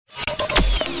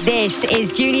This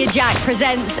is Junior Jack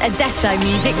presents Adesso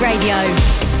Music Radio.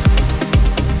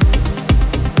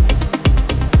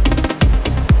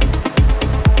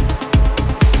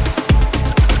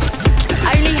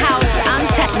 Only house and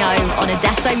techno on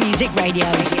Adesso Music Radio.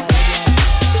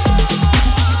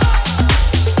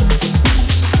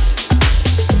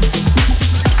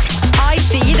 I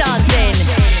see you dancing.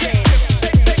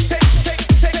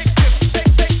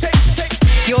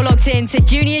 You're locked in to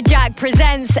Junior Jack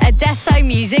presents Adesso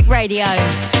Music Radio.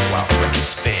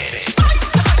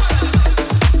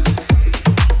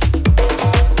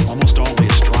 Almost all the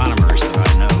astronomers that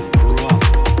I know grew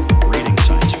up reading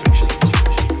science fiction.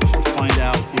 Find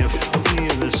out if any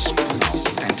of this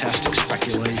fantastic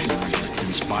speculation that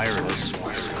inspired us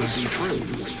could be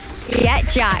true. Get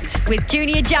jacked with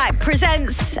Junior Jack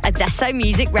presents Adesso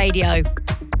Music Radio.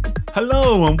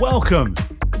 Hello and welcome.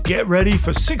 Get ready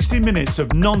for 60 minutes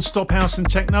of non-stop house and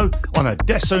techno on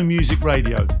Adesso Music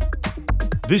Radio.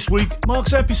 This week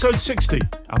marks episode 60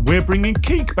 and we're bringing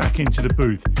KeeQ back into the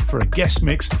booth for a guest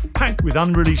mix packed with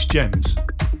unreleased gems.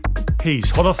 He's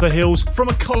hot off the heels from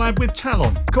a collab with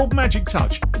Talón called Magic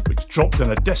Touch, which dropped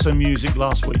on Adesso Music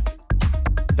last week.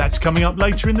 That's coming up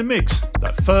later in the mix,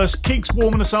 but first KeeQ's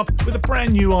warming us up with a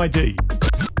brand new ID.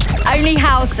 Only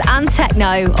house and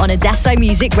techno on Adesso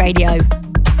Music Radio.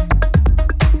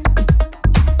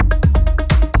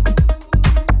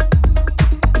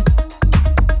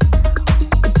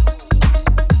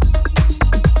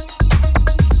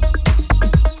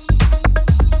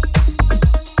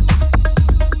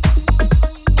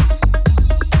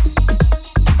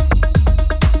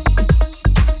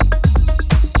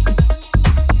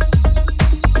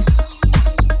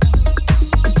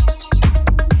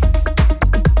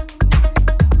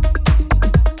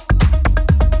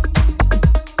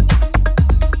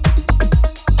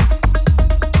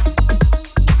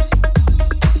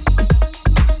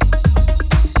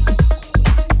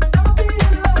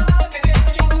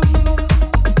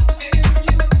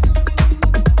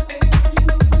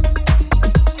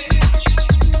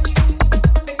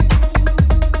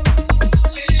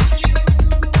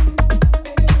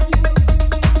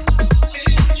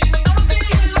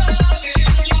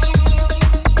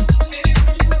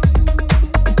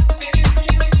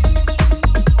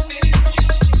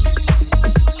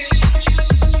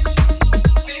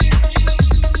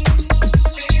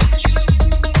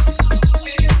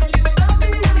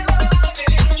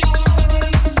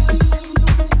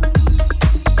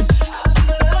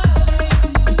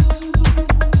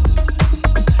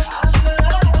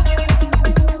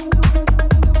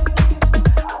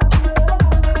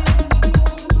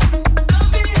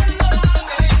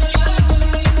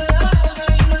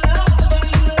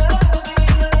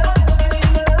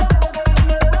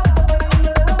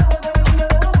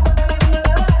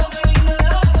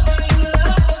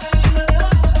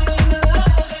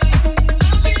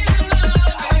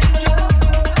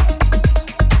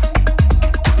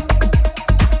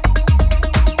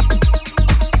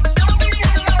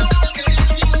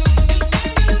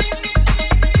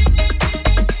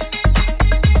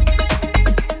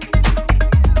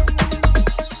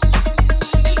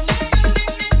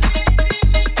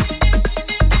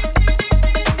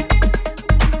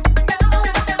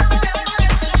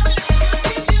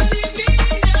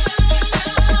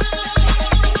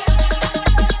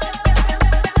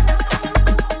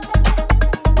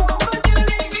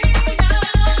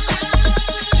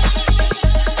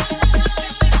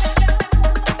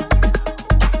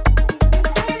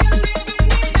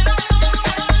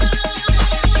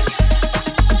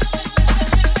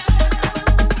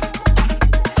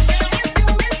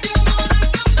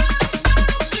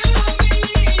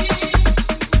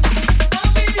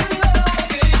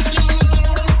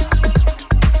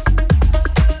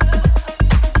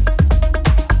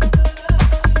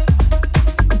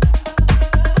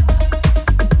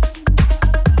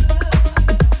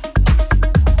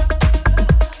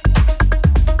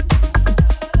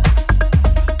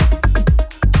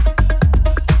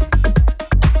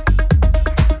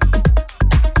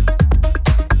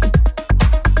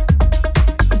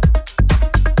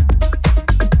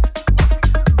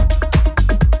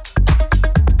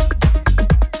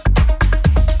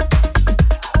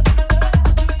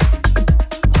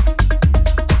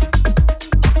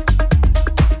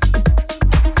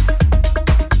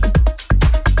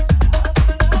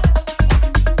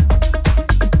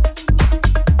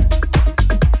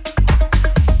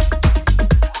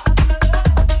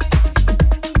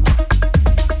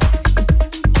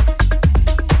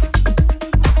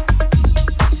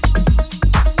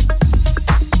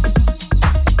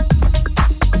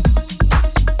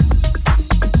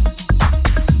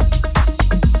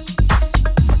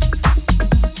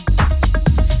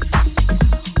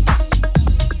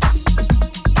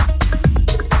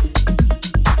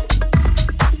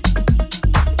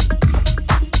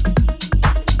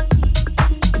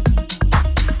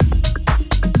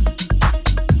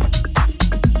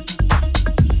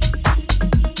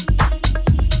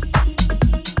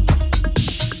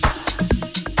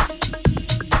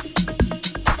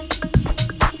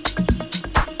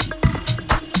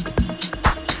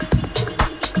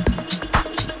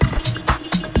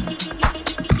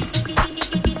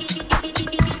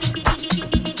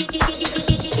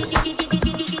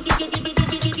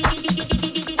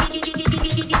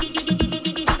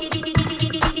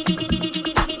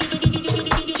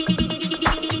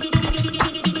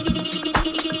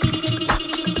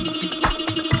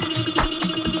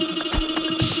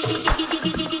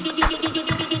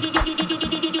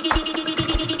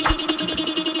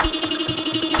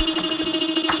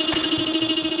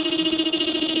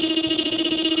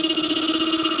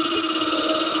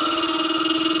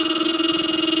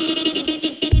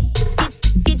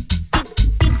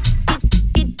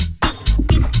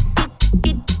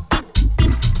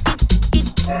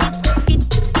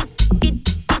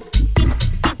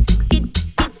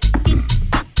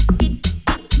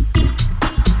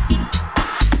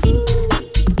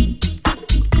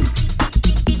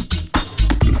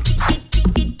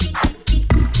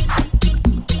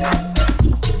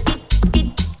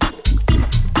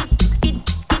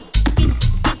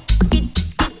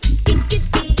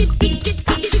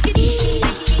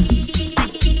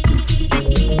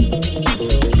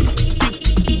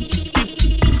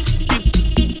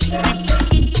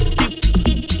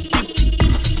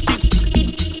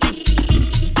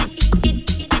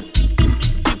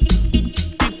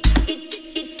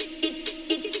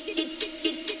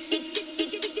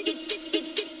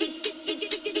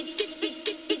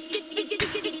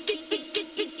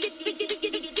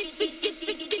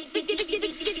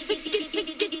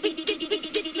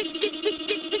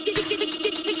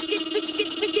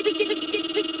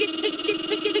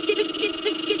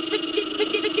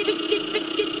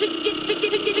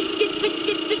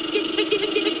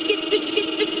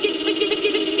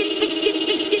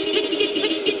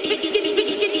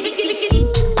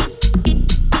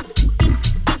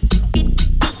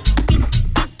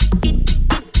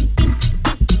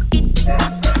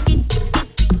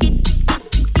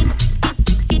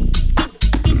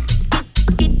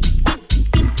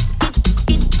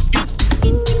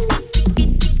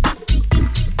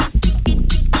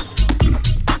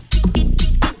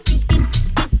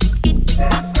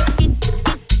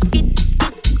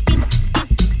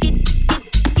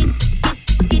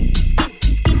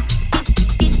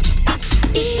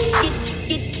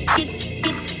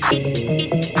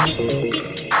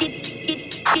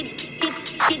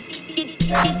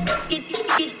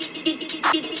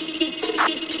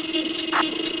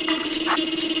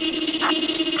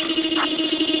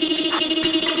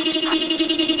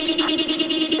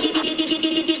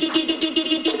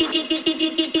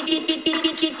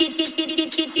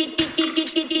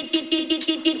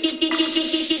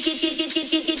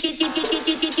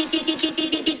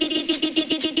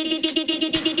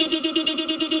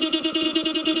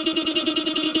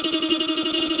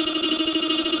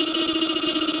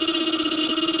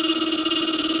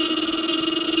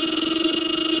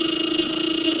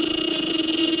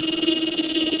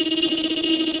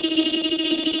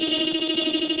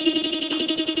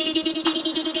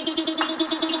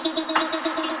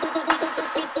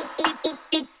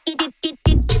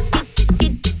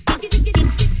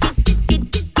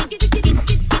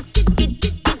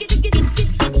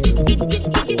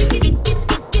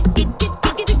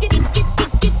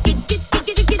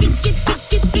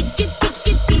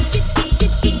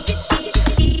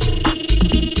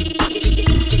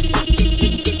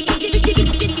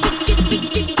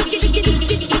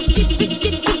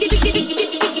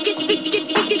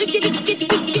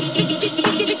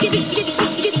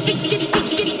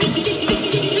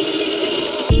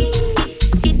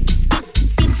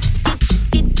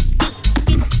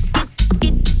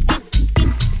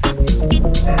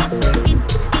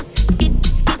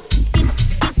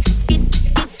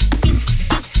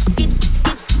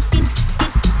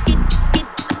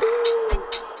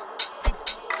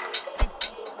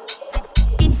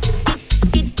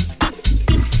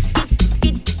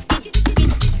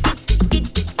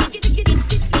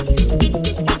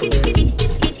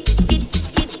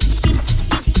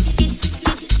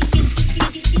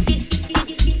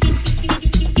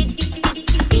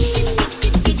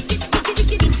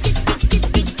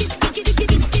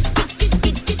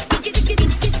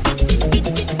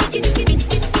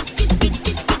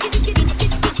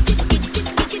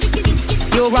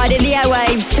 You're riding the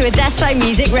airwaves to Adesso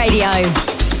Music Radio.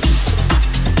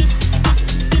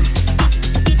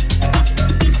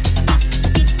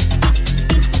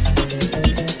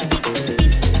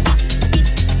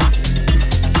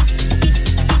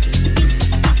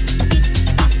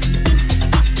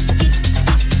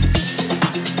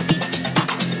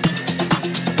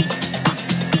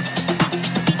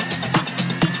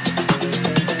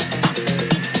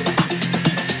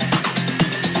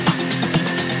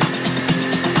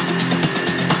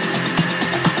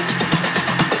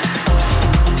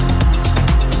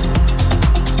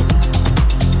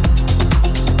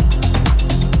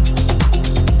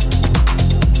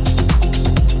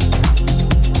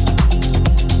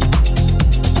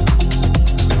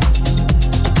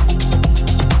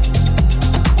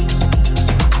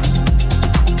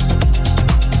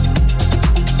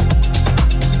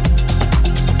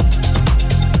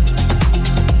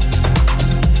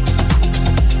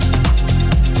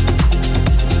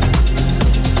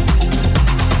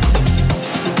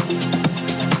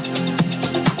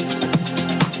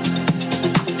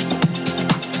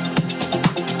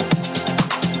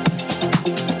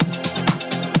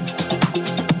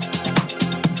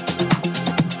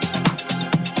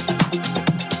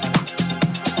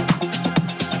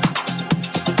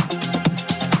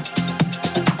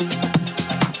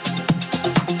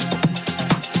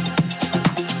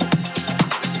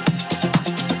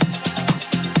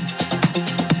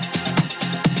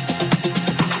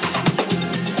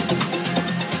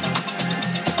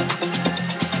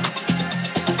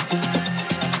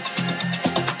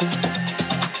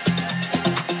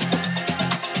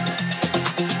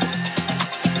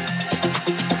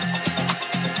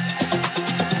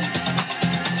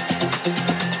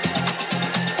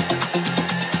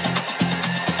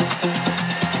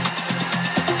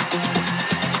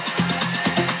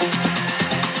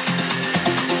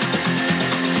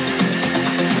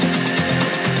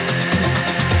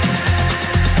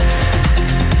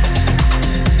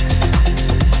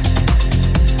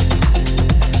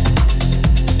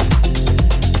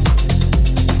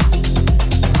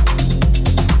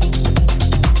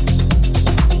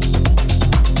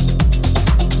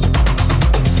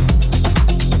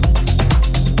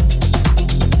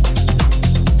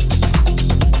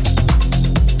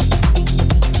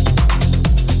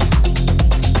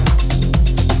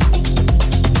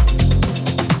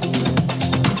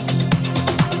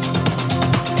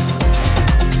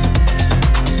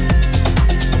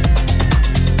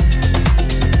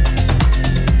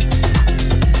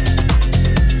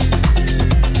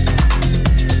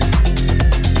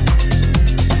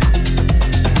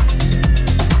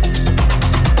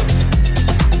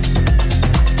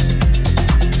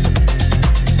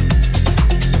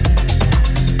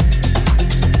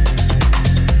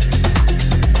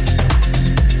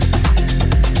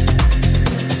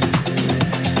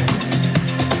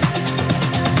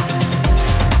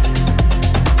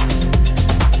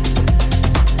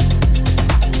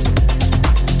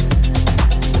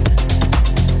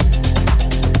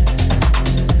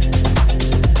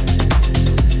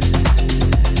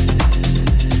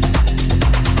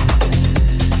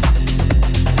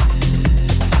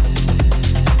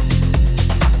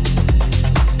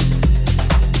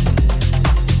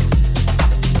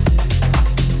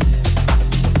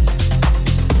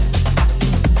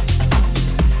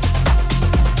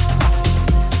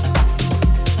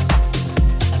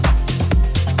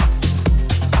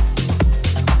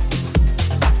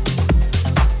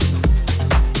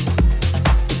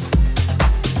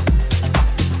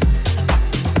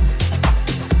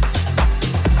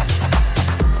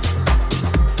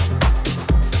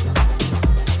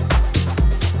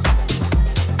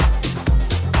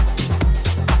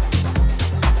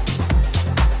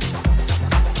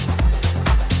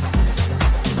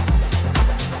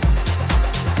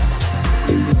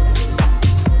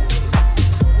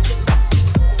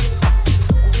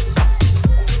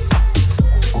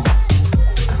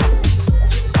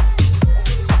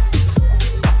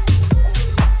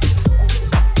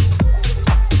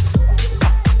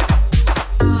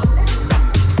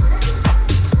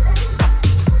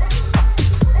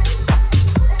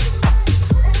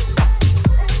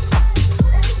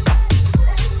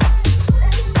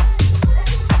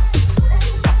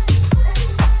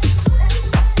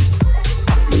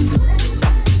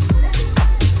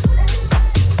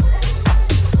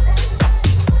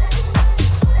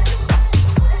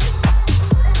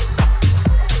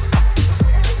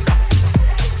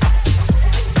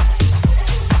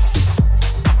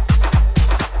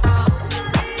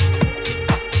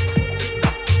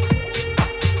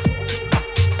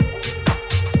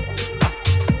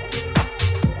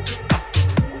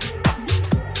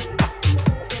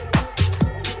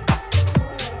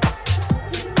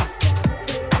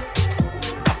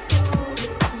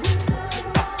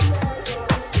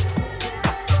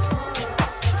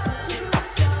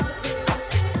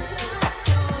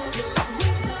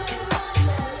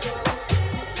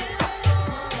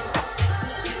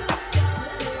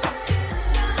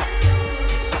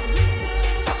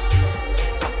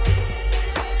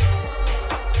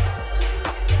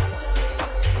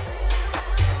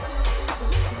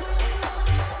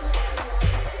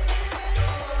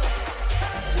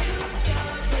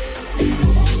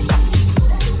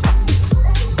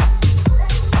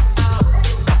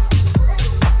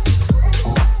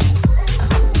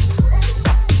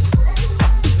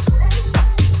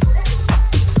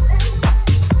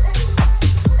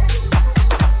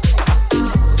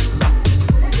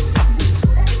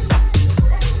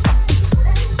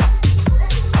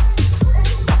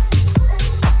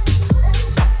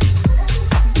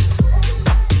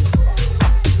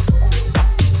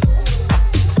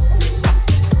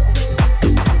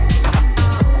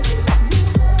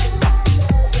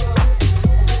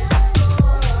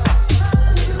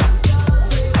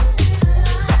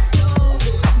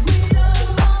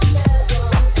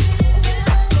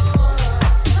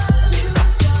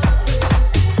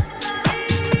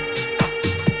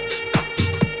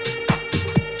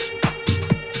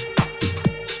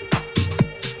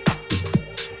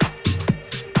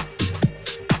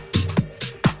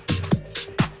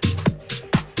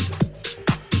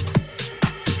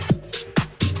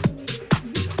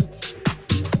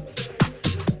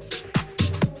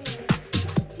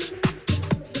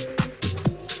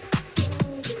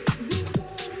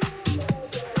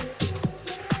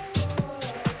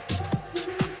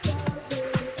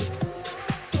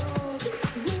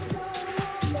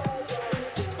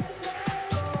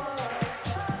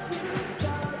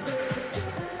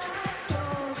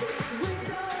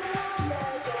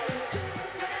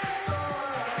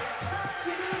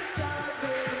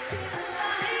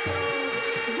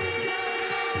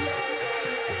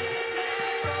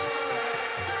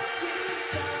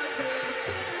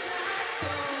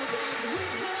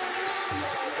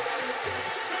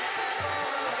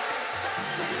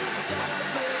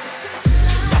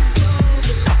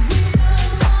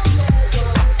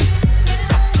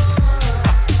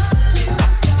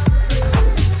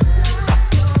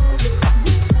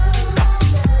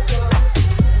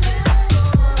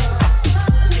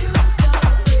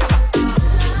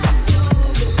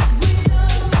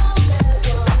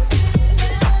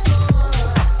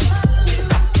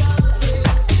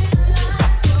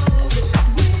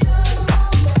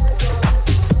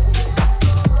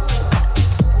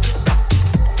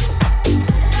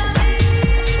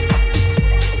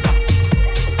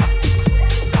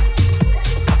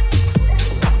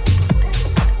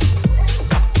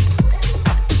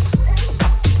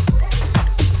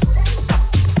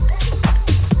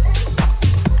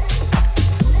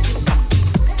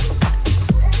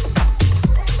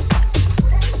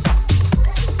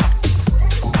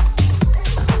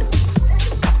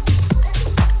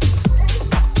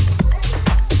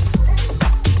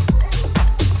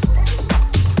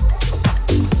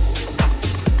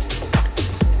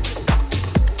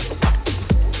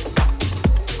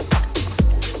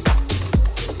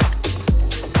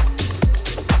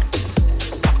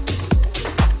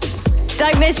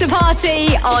 Don't miss the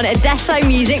party on Adesso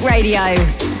Music Radio.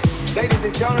 Ladies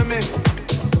and gentlemen,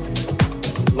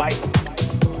 life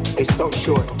is so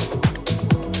short,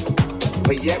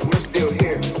 but yet we're still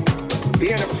here.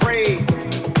 Being afraid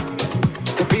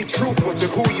to be truthful to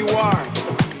who you are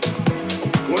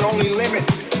will only limit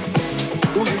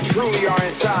who you truly are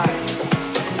inside.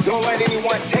 Don't let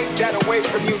anyone take that away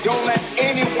from you. Don't let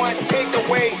anyone take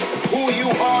away who you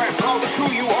are and how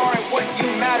true you are and what you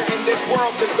matter in this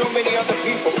world to so many other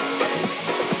people.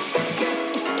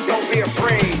 Don't be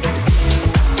afraid.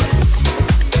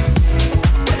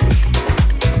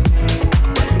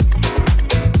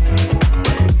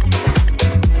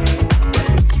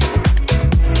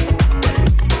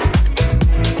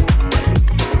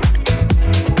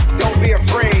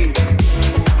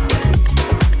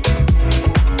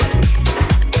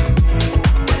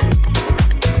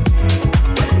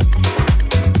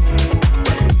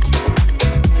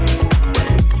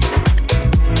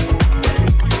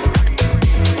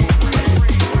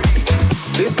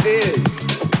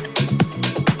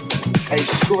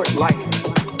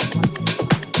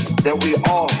 That we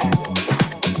all have.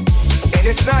 And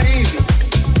it's not easy.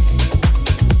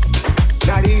 It's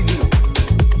not easy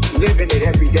living it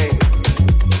every day.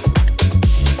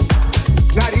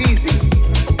 It's not easy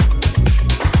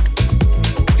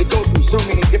to go through so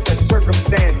many different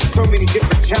circumstances, so many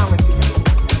different challenges.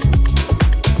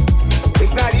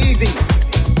 It's not easy.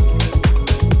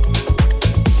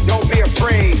 Don't be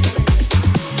afraid.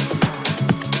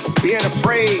 Being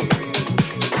afraid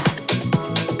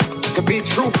to be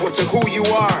truthful to who you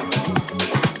are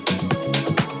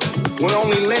will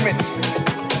only limit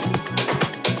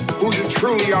who you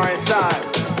truly are inside.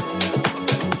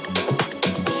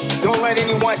 Don't let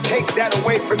anyone take that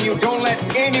away from you. Don't let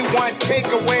anyone take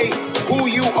away who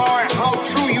you are and how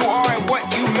true you are and what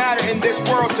you matter in this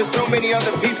world to so many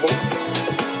other people.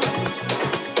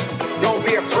 Don't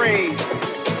be afraid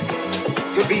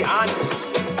to be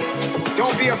honest.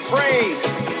 Don't be afraid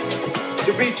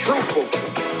to be truthful.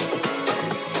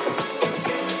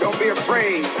 Don't be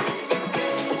afraid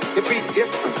to be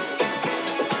different.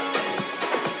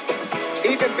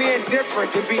 Even being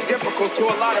different can be difficult to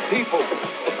a lot of people.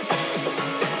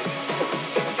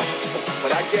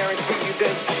 But I guarantee you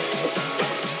this,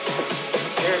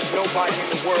 there's nobody in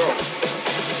the world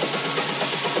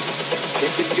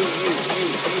that can do you.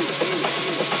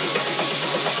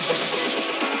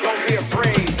 Don't be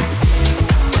afraid.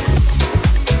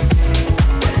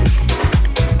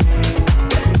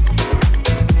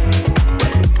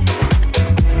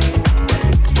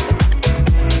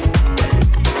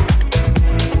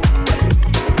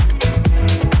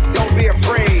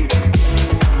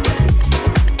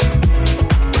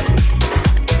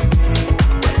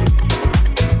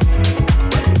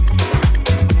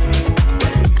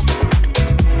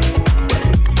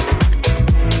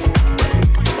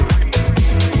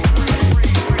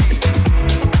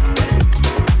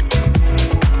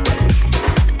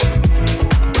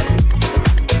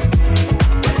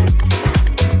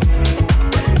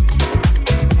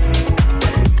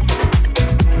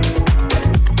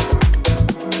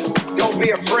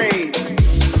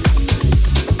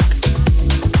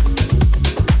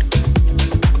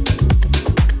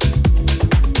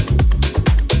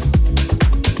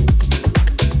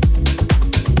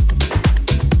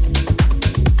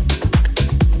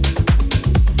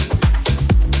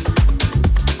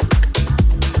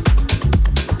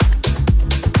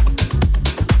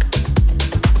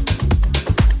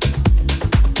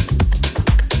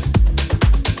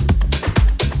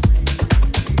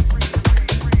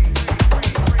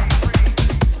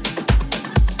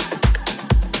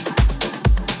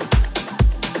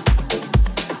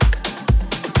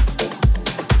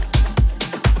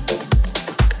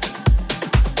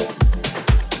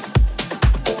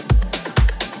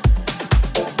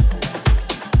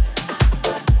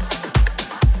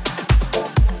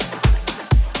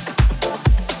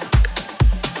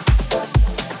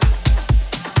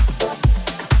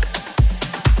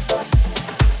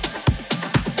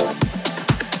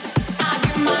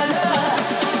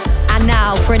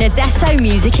 For an Adesso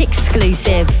Music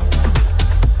exclusive.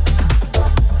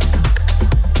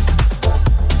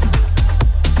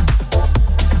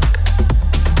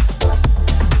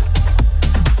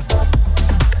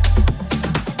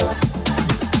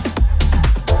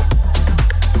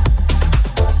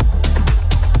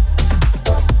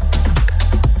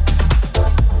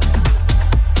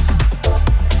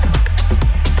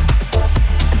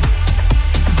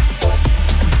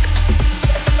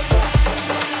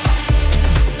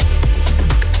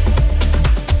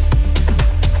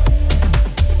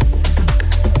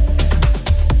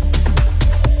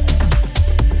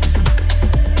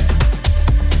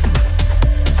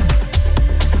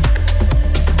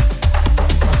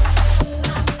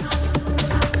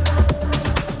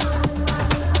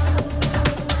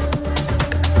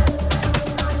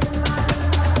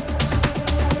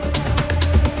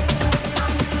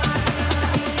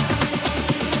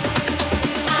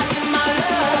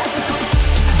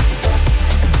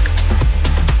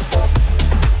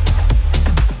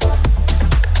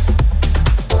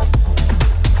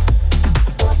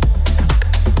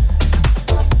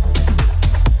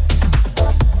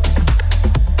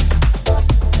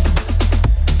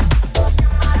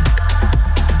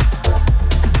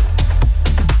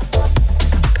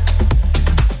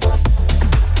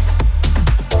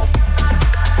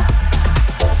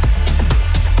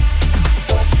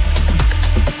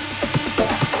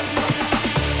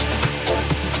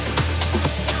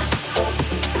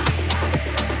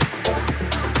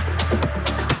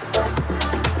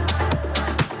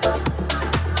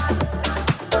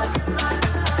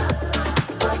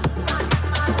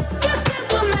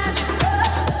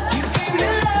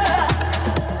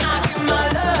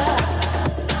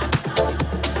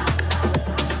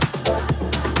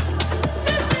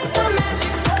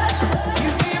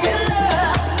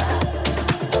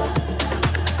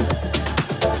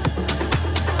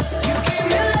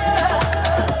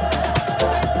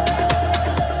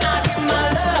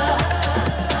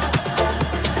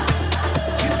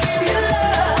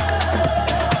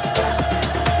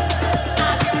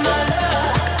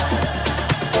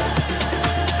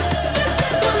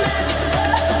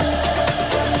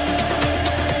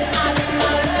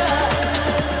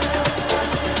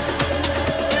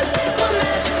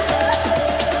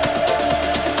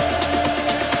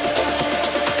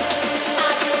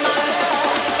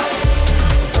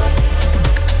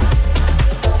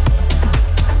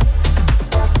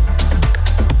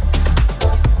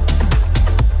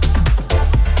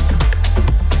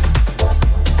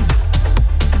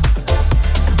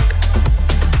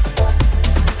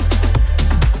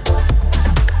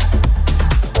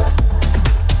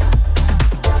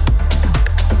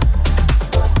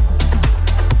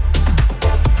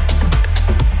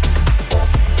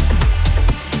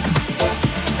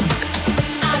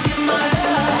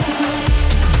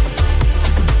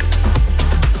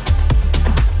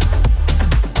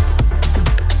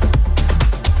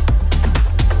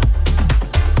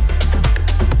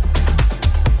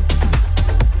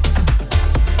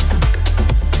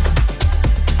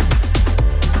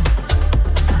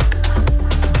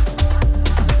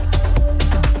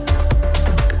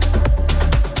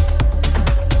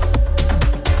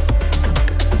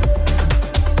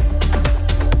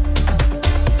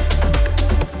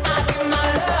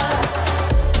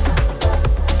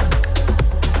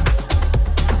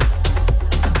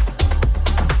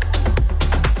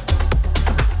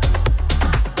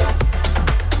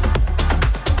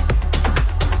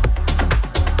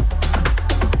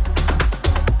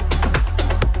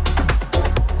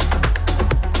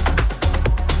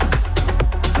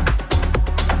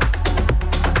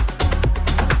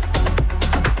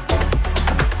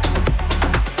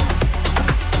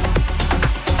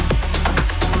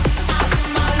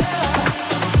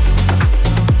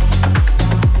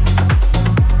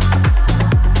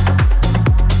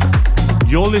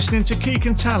 You're listening to KeeQ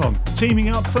and Talón teaming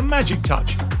up for Magic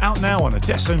Touch, out now on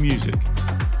Adesso Music.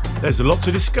 There's a lot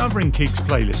to discover in KeeQ's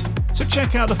playlist, so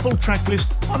check out the full track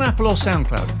list on Apple or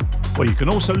SoundCloud, where you can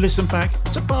also listen back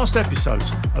to past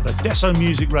episodes of Adesso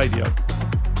Music Radio.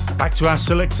 Back to our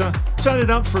selector, turn it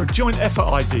up for a joint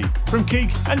effort ID from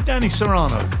KeeQ and Danny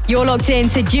Serrano. You're locked in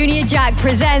to Junior Jack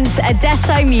presents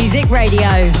Adesso Music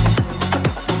Radio.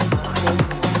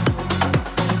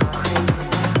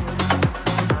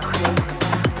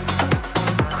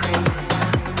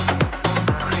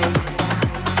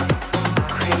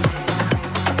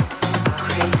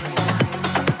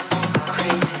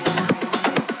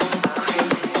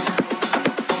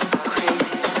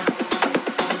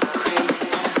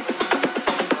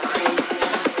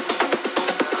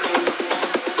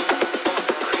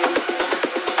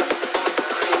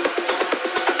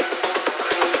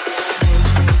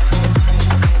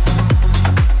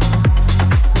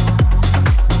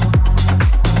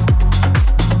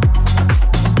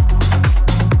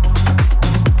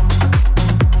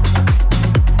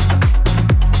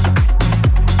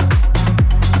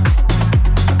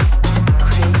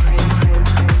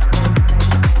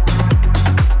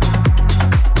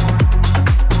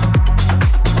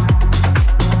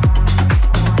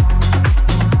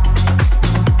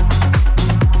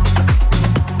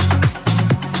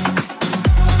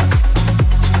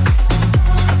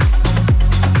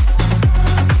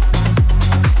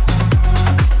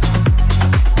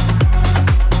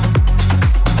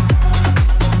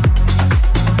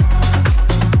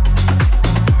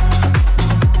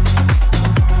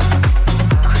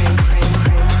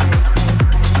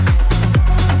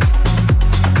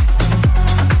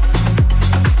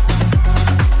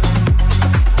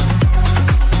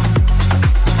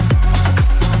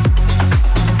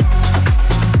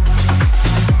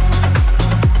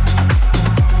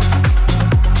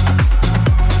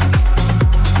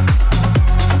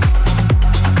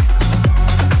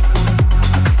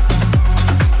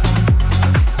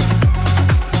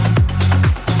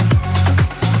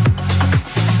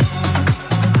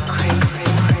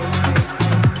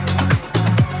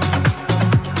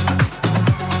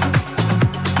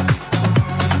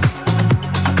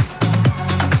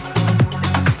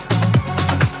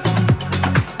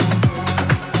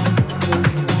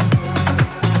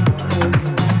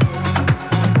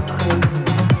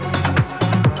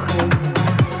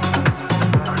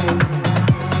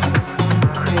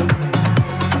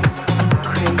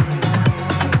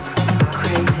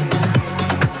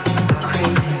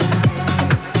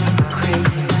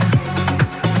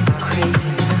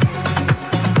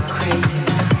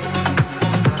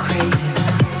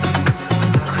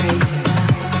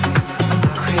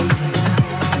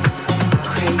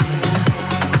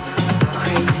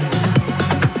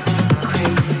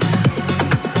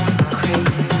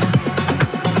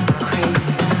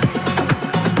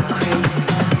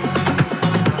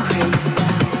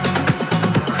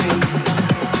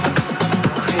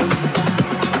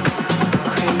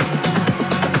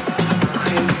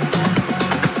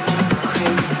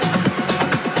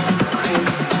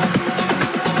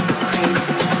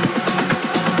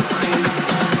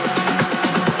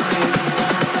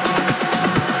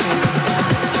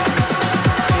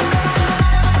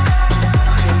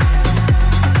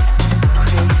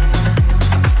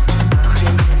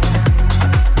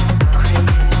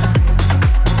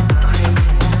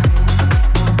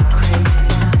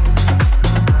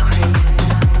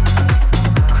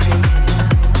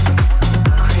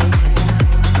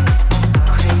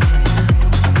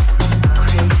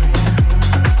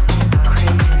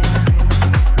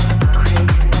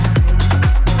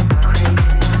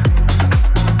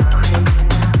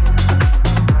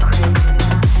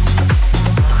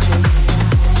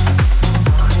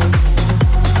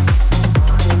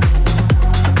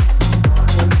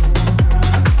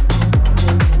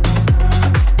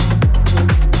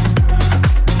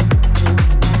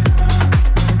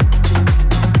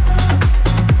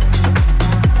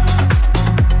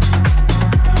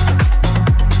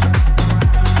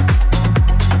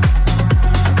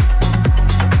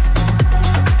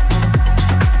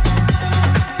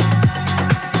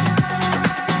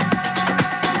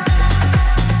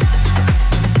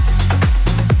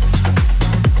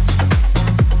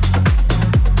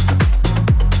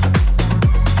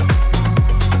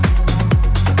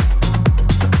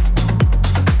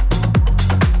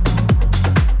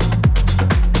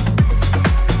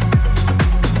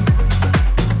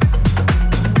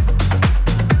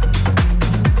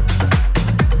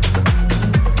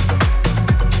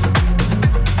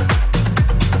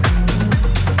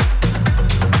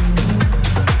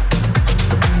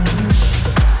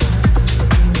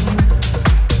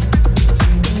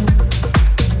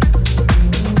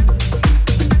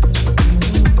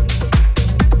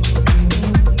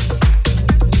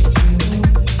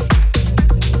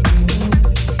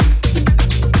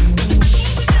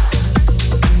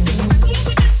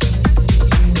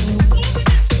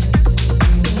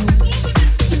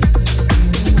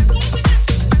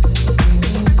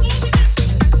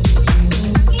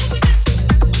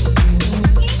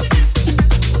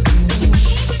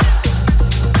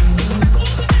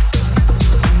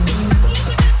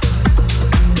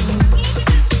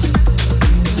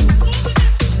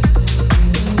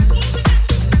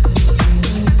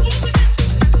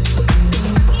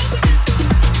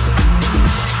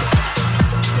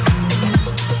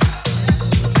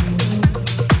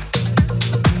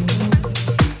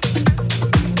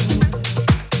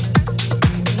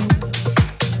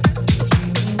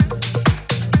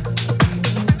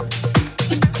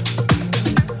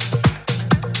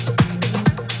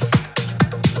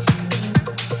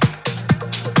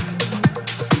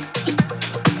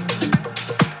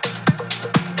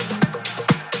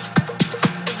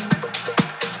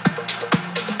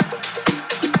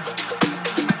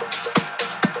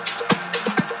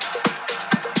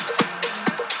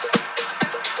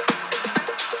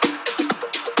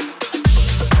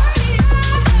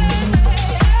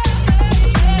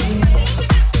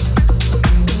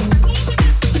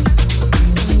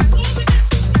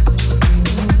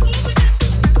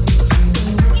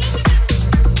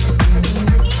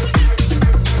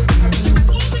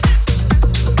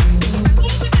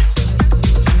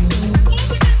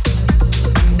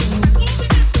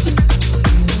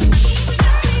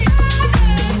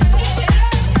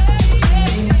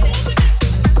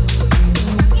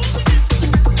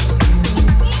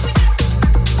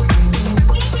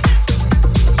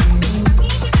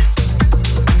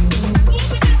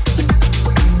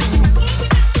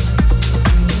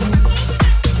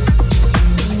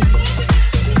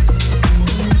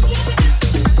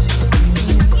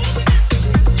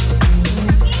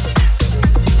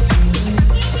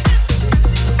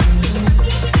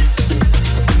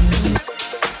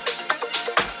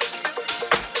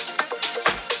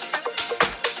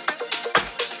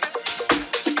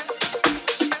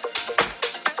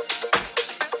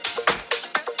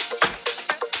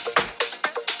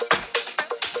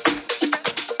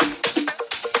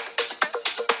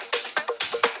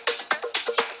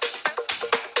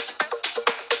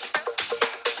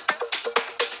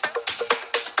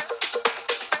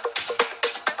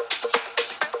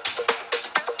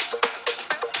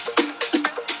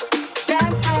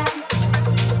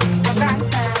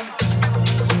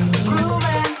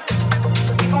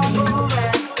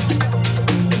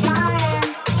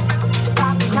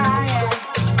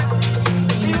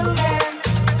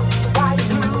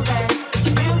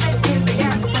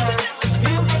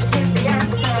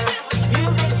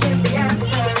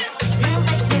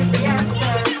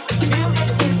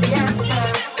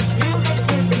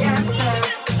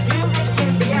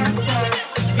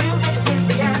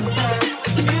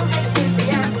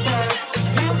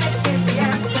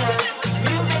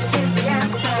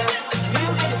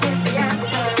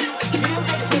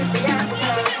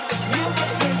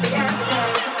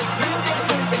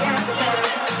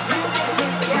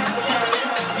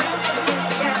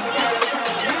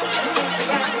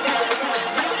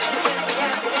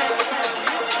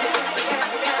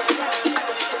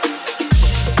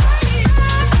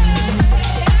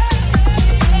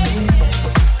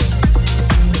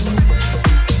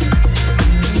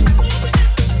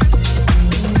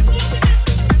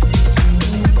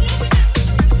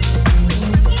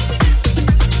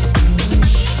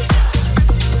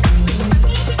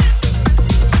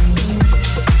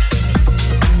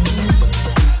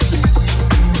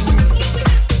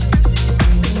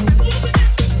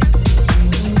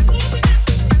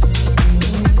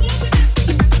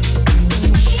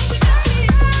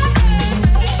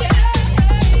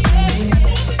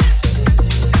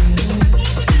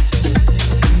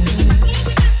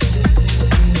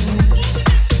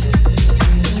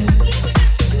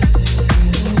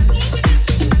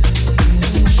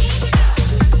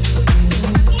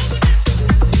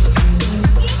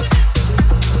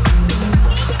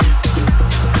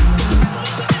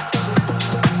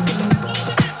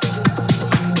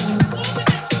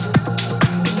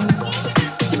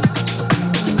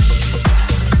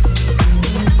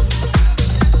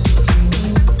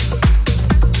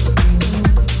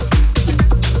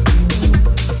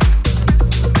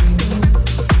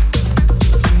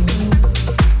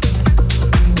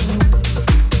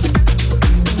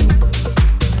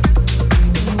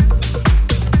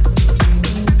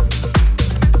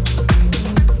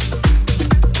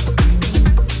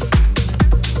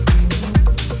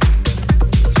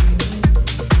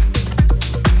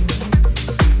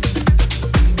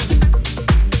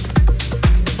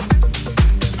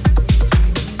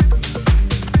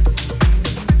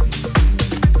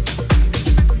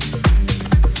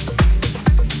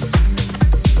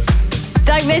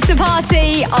 Calussa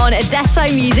party on Adesso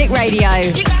Music Radio.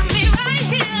 You got me right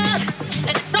here,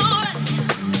 and it's alright.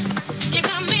 You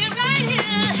got me right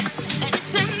here, and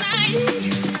it's tonight.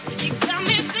 You got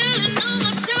me feeling all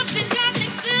myself, you got me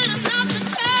feeling off the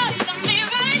trail. You got me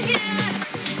right here,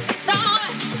 it's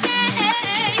alright. Yeah,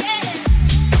 yeah, yeah.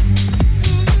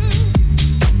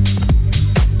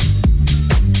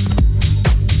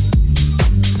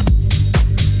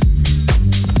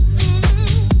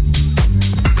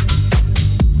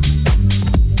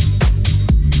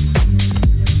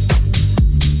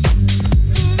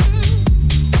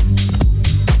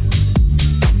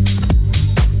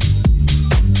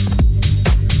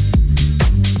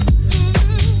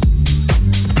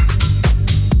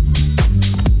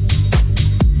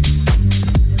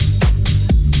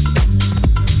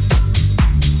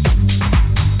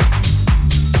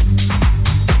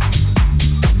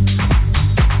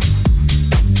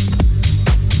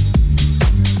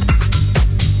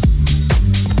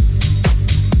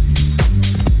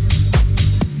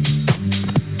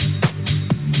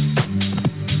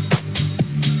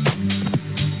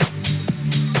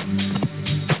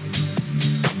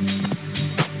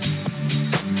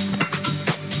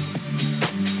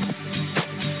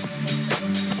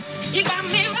 You got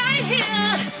me right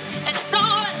here, and it's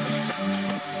alright.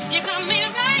 You got me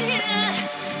right here,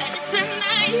 and it's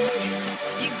tonight.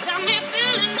 You got me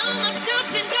feeling all myself,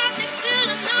 you got me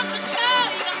feeling off the trail.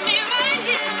 You got me right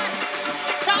here,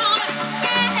 it's alright.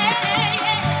 Yeah, yeah,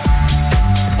 yeah.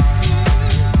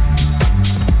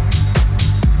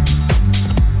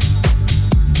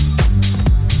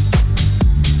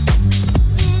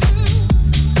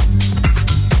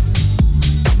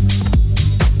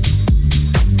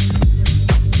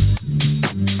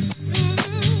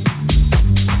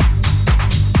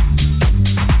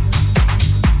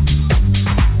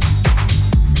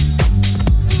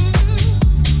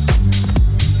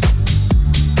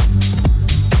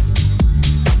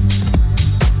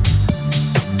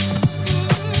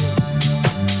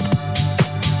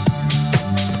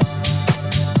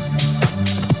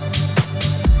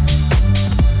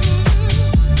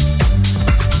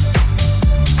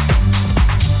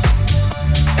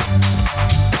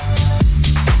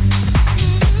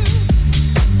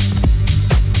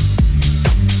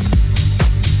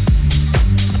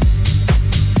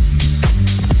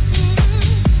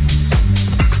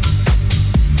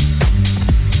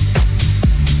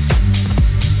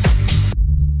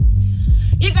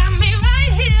 You got me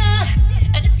right here,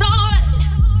 and it's alright.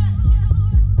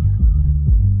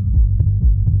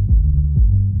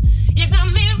 You got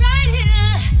me right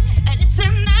here, and it's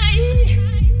tonight.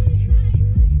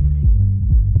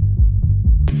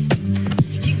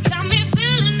 You got me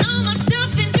feeling all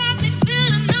myself, you got me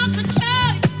feeling off the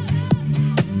trail.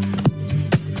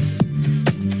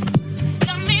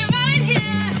 Got me right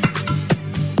here.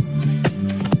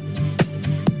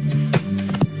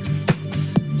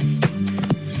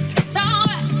 It's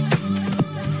alright.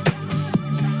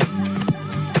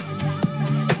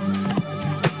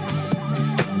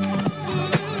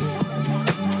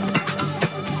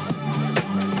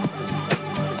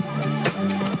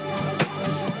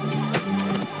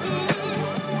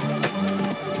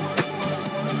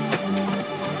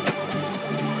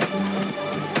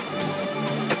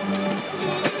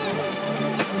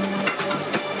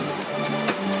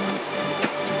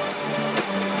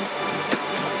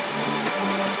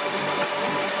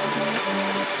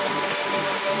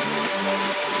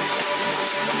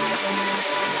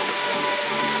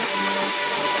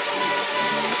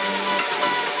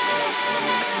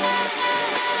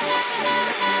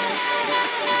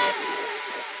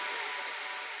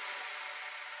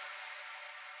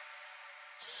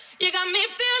 You got me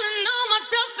feeling all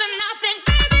myself, and I think,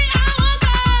 baby, I won't go.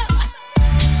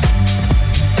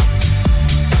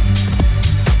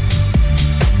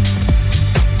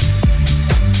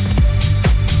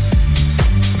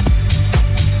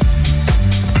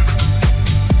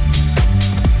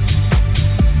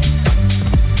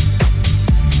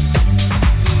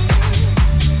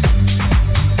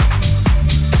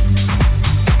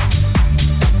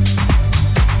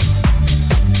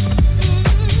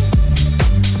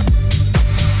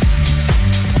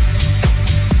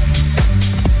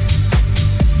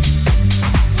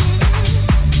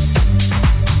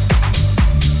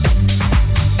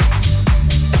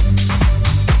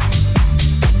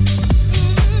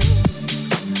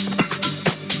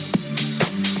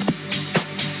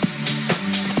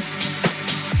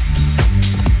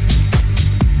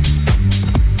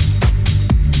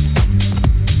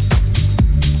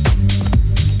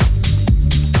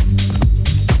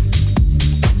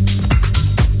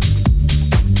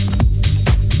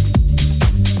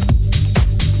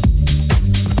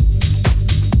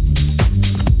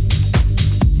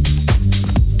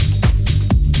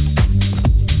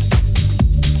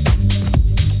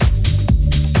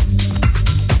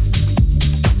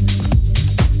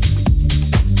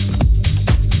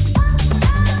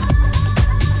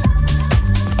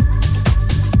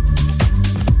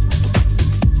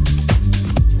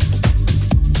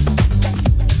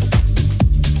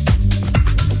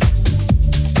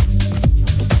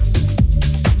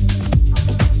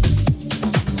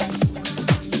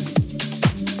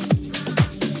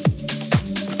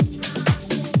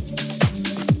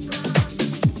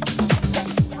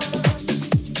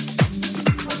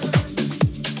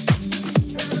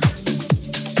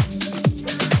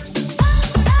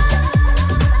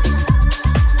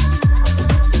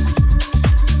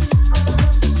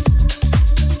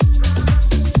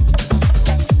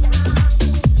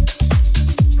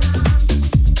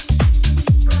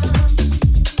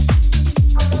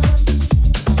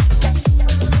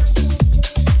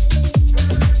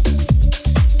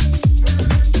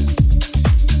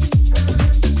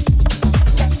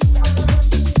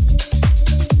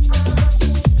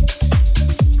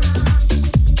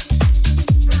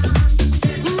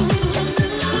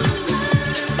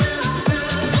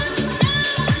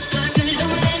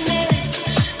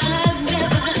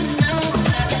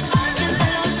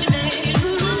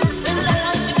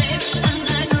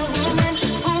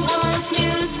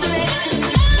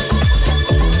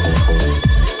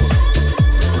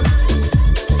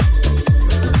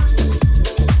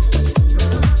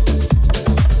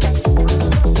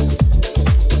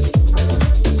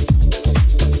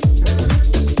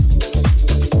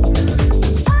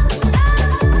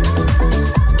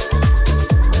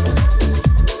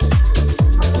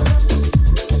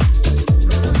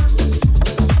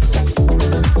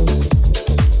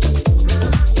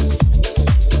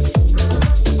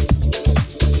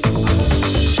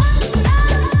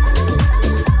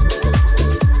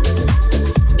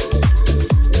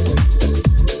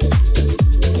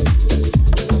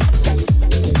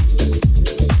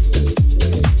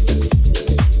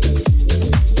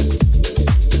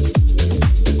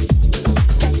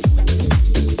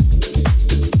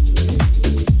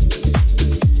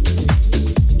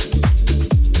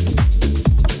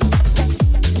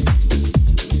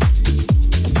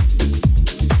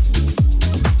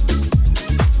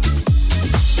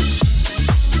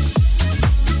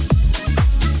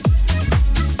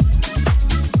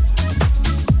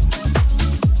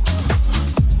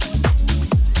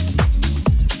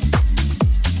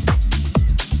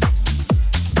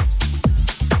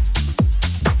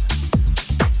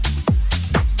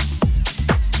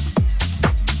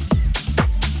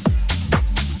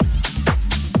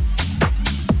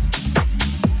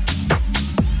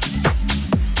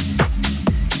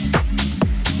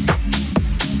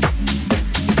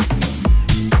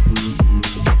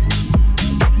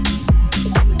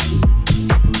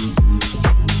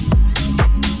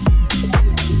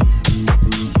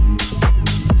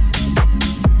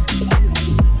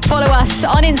 us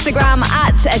on Instagram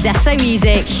at Adesso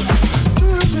Music. Do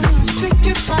you really think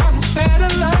you found a better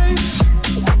life?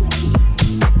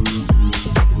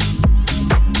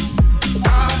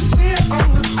 I see it on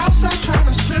the outside, trying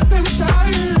to slip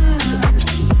inside.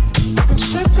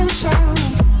 Slip inside.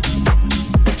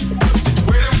 It's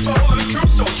waiting for the truth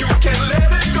so you can let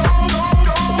it go.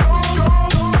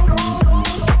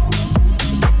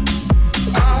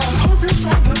 I hope you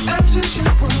find the answers you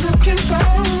were looking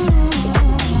for.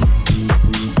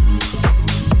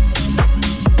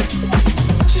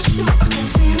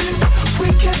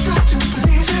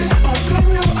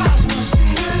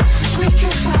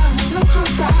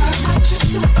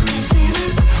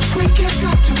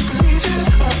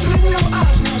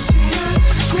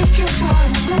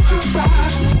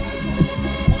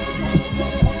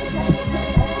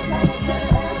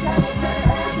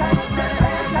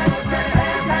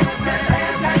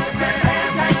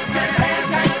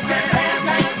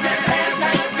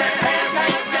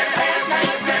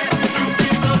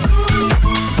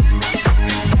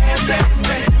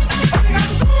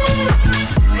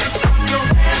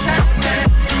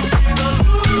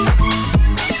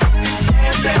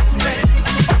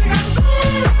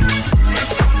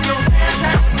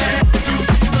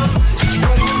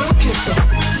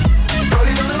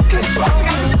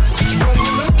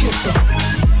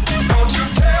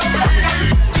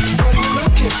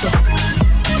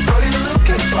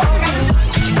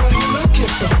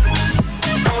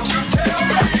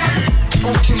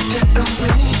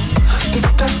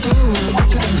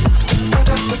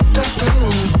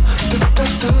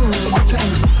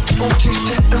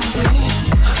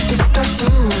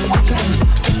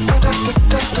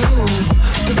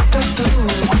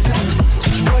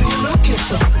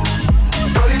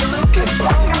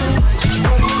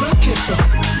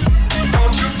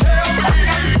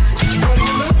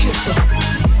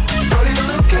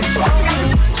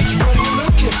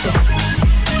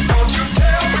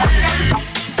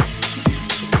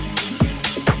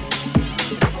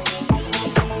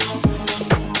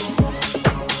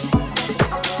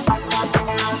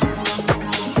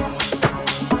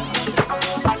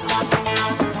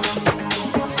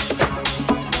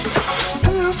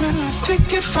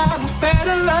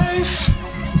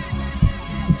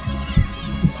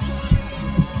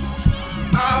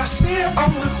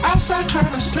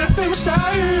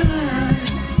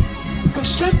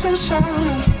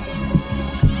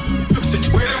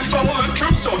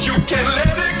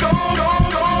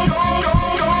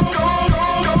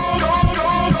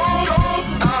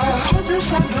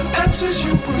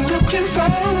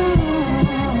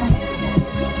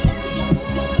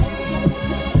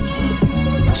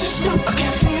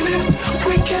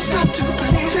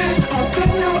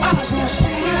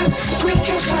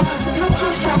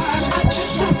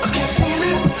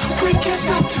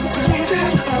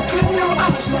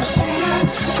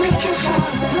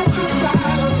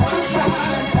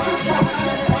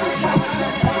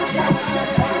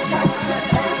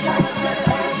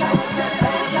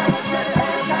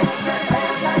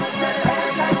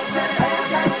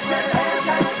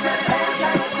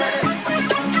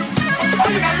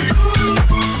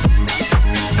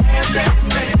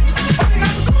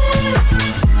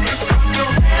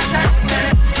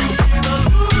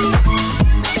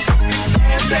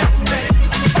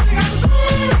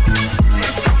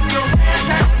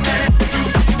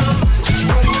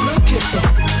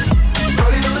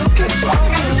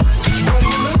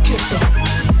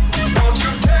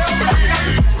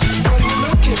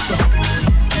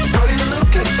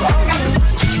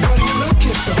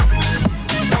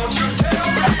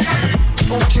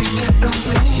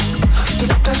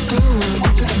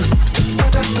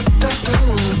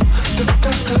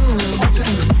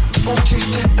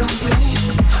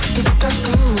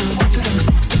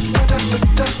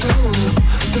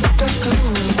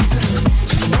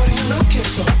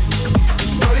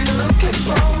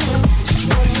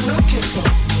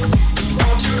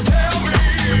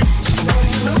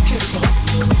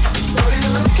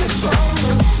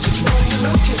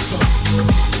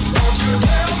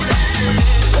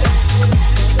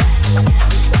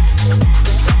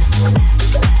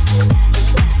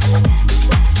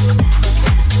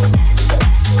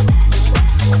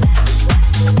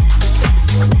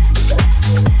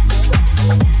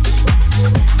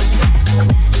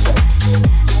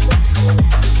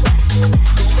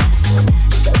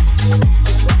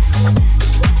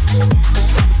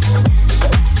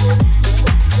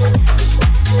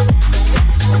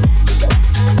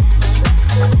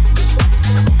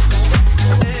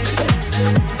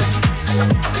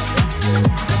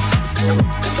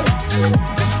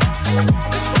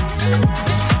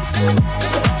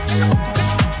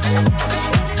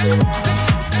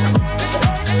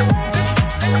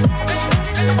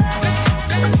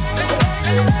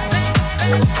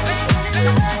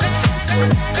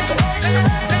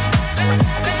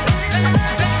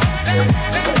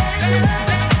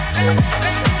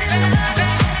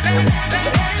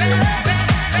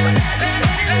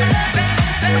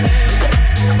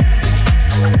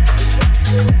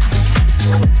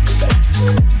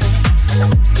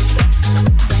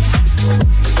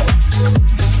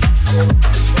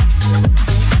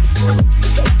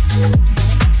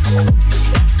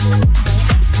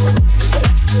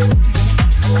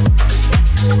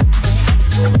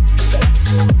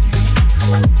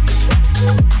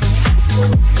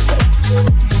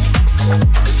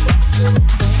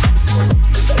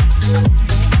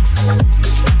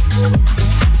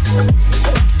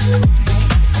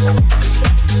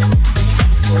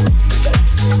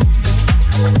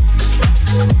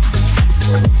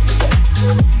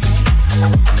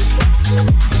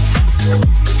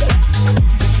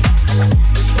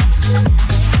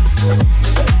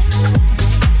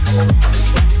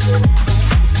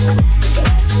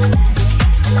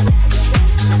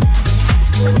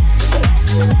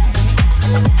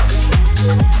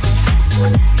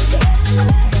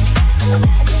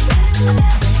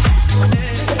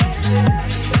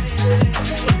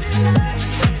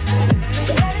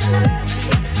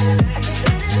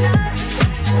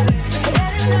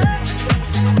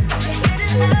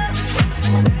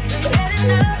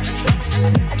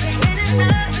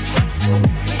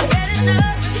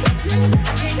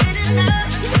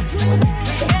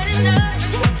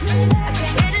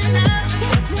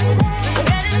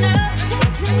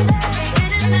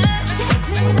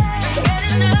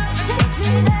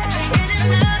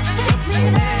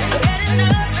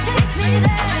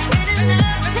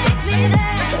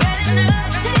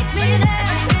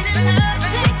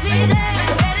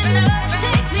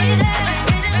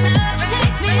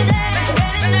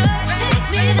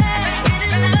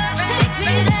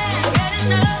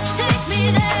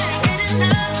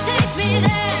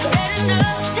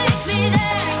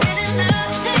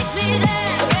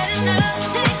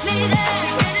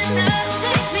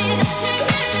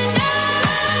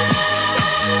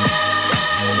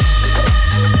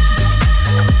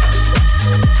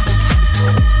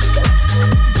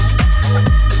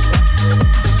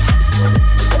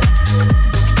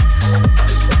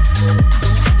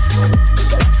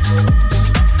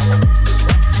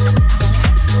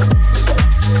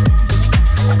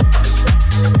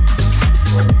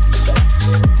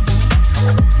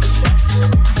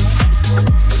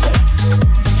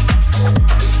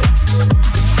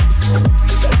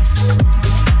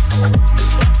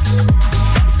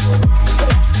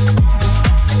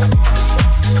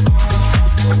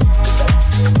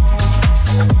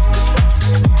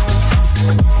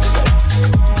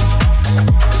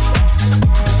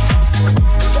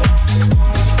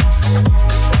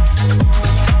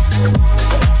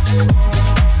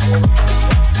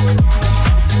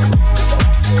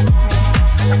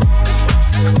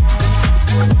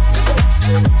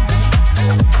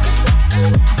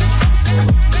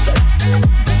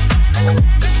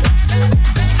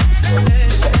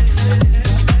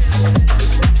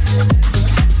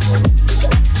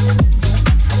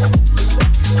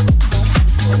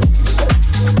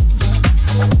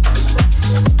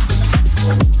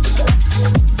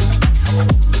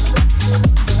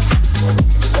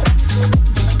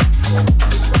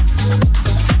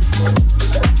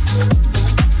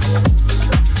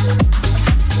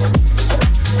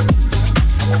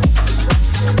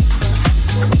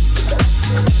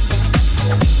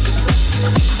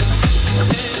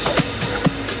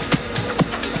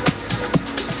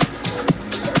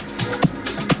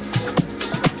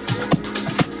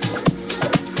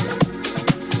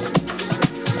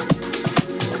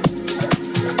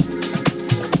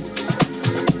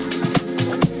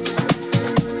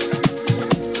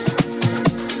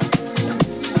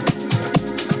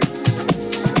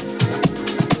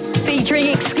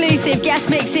 exclusive guest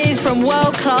mixes from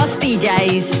world-class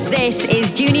DJs. This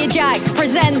is Junior Jack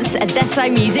presents Adesso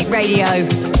Music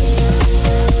Radio.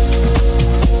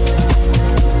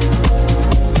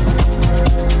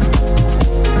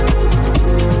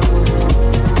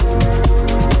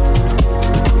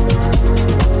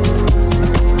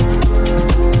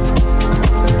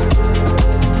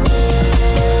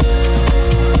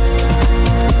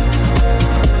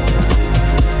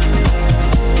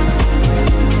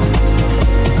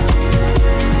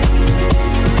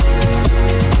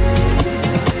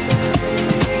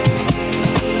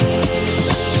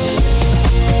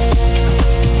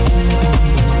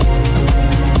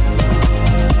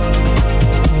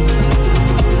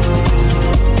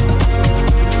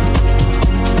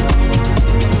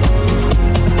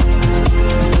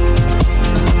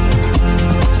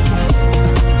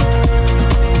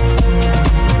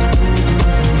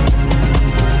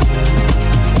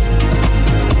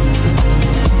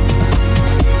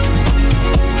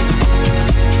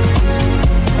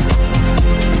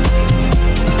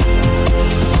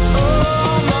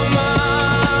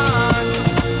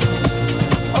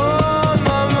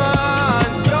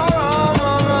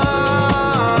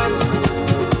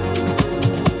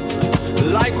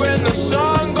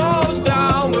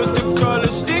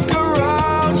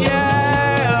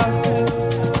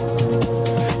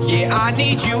 I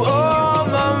need you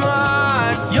on my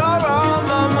mind. You're on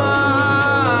my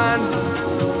mind.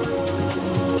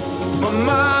 My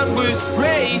mind was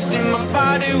racing, my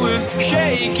body was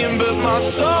shaking, but my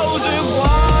soul's at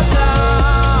war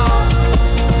now.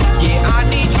 Yeah, I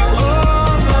need you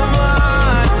on my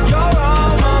mind. You're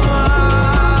on my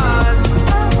mind.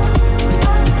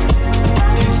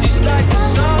 'Cause it's like the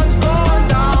sun's gone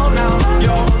down now.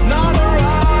 You're not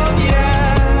around, yeah.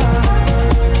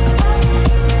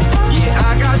 Yeah,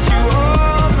 I got you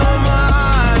on my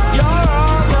mind. You're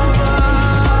on my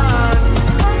mind.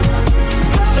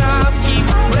 But time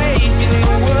keeps racing,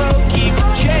 the world keeps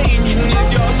changing. Is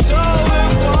your soul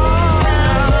at war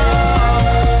now?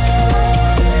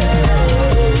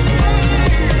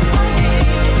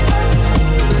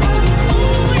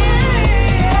 Ooh, yeah.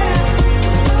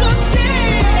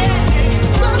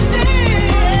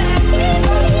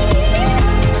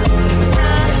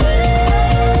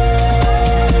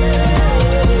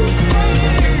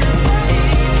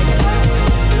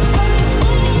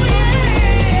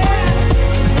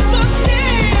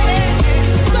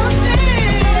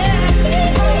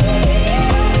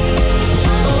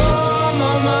 Oh,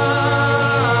 my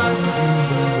mind.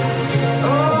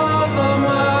 Oh, my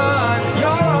mind.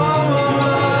 You're on my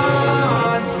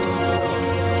mind.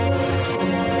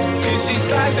 'Cause it's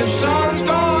like the sun's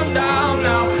gone down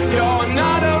now. You're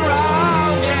not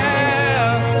around,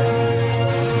 yeah.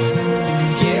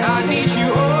 Yeah, I need you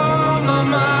on my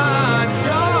mind.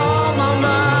 You're on my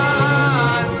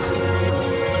mind.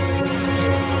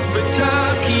 But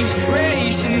time keeps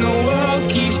racing, the world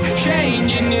keeps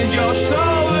changing. Is your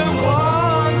soul at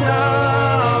war now?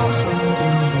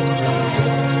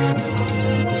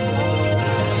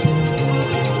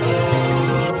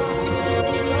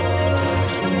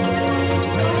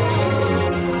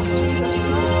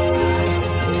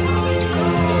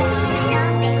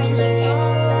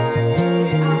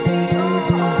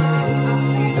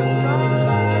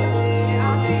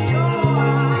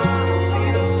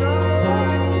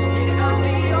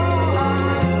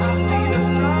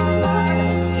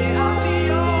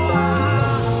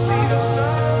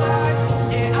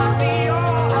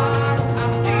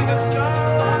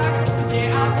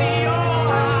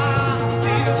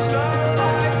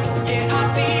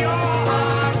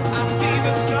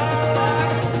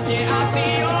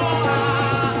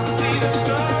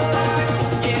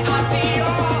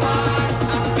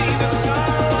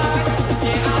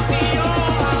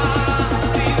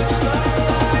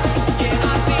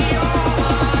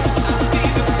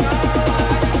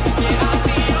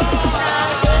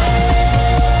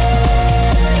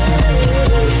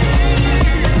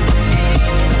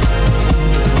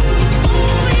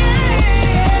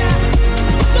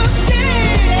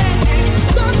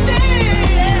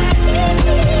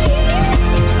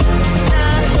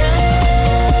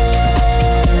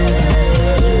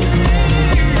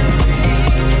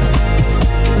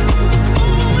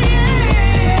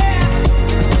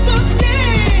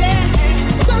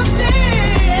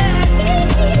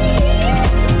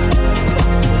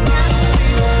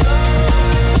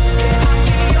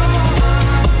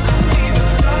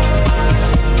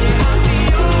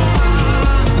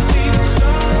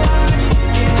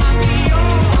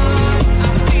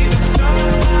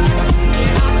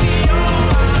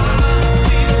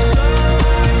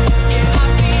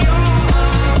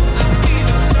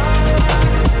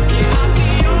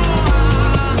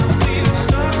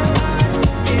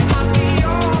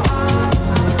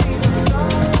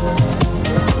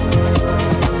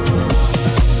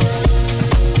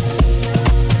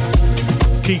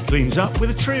 Keep cleans up with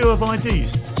a trio of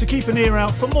IDs, so keep an ear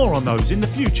out for more on those in the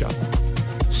future.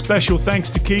 Special thanks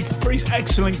to KeeQ for his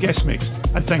excellent guest mix,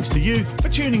 and thanks to you for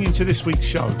tuning into this week's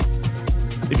show.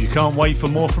 If you can't wait for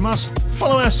more from us,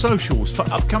 follow our socials for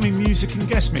upcoming music and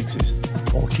guest mixes,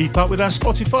 or keep up with our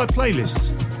Spotify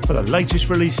playlists for the latest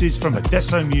releases from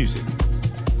Adesso Music.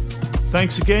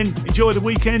 Thanks again, enjoy the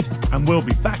weekend, and we'll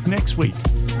be back next week.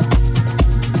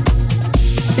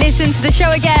 Listen to the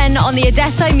show again on the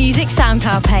Adesso Music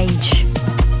SoundCloud page.